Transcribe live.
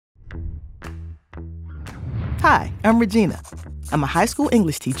Hi, I'm Regina. I'm a high school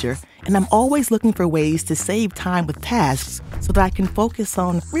English teacher, and I'm always looking for ways to save time with tasks so that I can focus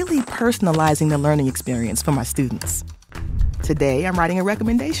on really personalizing the learning experience for my students. Today, I'm writing a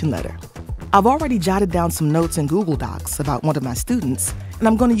recommendation letter. I've already jotted down some notes in Google Docs about one of my students, and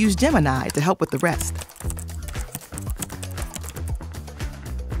I'm going to use Gemini to help with the rest.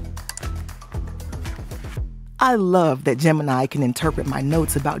 I love that Gemini can interpret my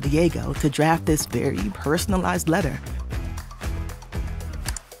notes about Diego to draft this very personalized letter.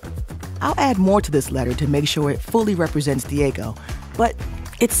 I'll add more to this letter to make sure it fully represents Diego, but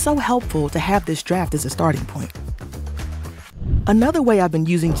it's so helpful to have this draft as a starting point. Another way I've been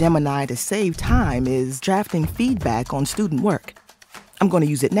using Gemini to save time is drafting feedback on student work. I'm going to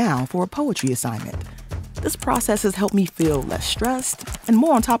use it now for a poetry assignment. This process has helped me feel less stressed and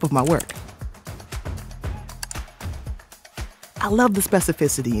more on top of my work. I love the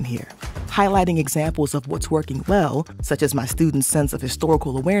specificity in here, highlighting examples of what's working well, such as my students' sense of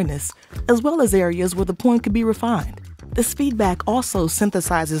historical awareness, as well as areas where the point could be refined. This feedback also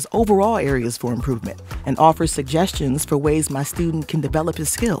synthesizes overall areas for improvement and offers suggestions for ways my student can develop his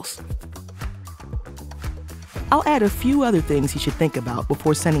skills. I'll add a few other things he should think about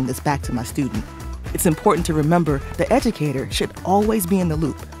before sending this back to my student. It's important to remember the educator should always be in the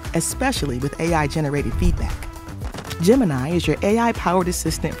loop, especially with AI-generated feedback. Gemini is your AI-powered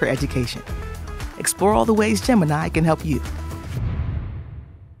assistant for education. Explore all the ways Gemini can help you.